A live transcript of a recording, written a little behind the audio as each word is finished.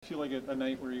feel like a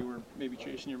night where you were maybe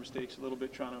chasing your mistakes a little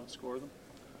bit, trying to score them?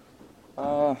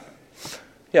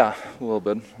 Yeah, a little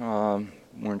bit.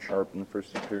 Weren't sharp in the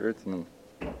first 2 periods, and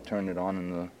then turned it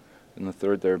on in the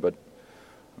third there, but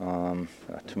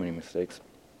too many mistakes.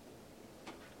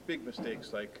 Big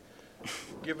mistakes, like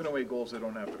giving away goals they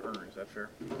don't have to earn. Is that fair?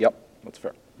 Yep, that's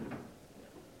fair.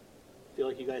 Feel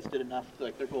like you guys did enough?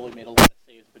 Like their goalie made a lot of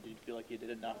saves, but do you feel like you did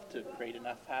enough to create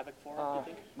enough havoc for them? You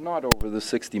think? Not over the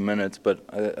 60 minutes, but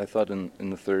I thought in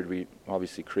the third we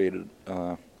obviously created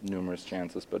numerous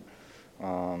chances, but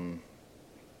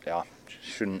yeah,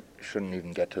 shouldn't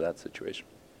even get to that situation.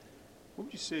 What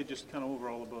would you say just kind of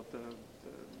overall about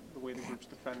the way the group's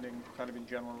defending kind of in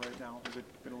general right now? Has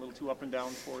it been a little too up and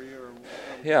down for you? Or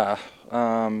Yeah,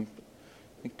 I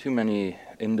think too many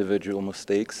individual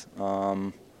mistakes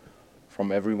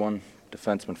from everyone,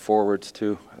 defensemen, forwards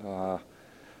too.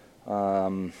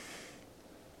 And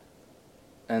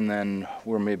then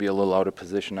we're maybe a little out of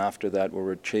position after that where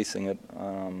we're chasing it.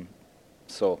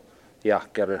 So, yeah,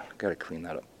 gotta clean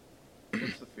that up.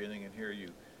 What's the feeling in here? You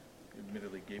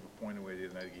admittedly gave a point away the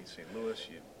other night against St. Louis.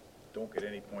 You don't get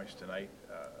any points tonight.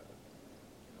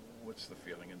 What's the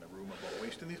feeling in the room about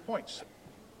wasting these points?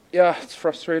 Yeah, it's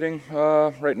frustrating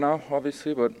right now,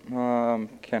 obviously, but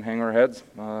can't hang our heads.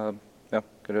 Yeah,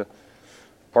 gotta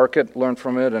park it, learn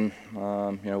from it, and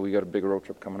we got a big road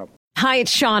trip coming up. Hi,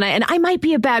 it's Shauna, and I might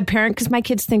be a bad parent because my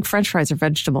kids think French fries are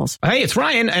vegetables. Hey, it's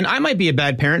Ryan, and I might be a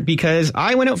bad parent because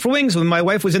I went out for wings when my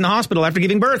wife was in the hospital after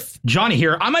giving birth. Johnny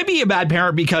here. I might be a bad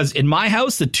parent because in my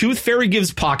house, the tooth fairy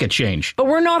gives pocket change. But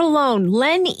we're not alone.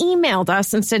 Len emailed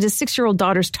us and said his 6-year-old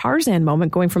daughter's Tarzan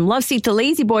moment going from love seat to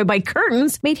lazy boy by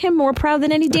curtains made him more proud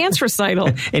than any dance recital.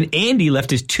 And Andy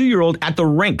left his 2-year-old at the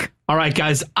rink. All right,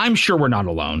 guys, I'm sure we're not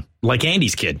alone. Like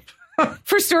Andy's kid.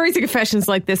 For stories and confessions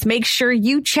like this, make sure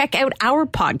you check out our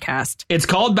podcast. It's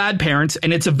called Bad Parents,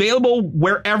 and it's available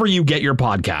wherever you get your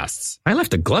podcasts. I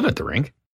left a glove at the rink.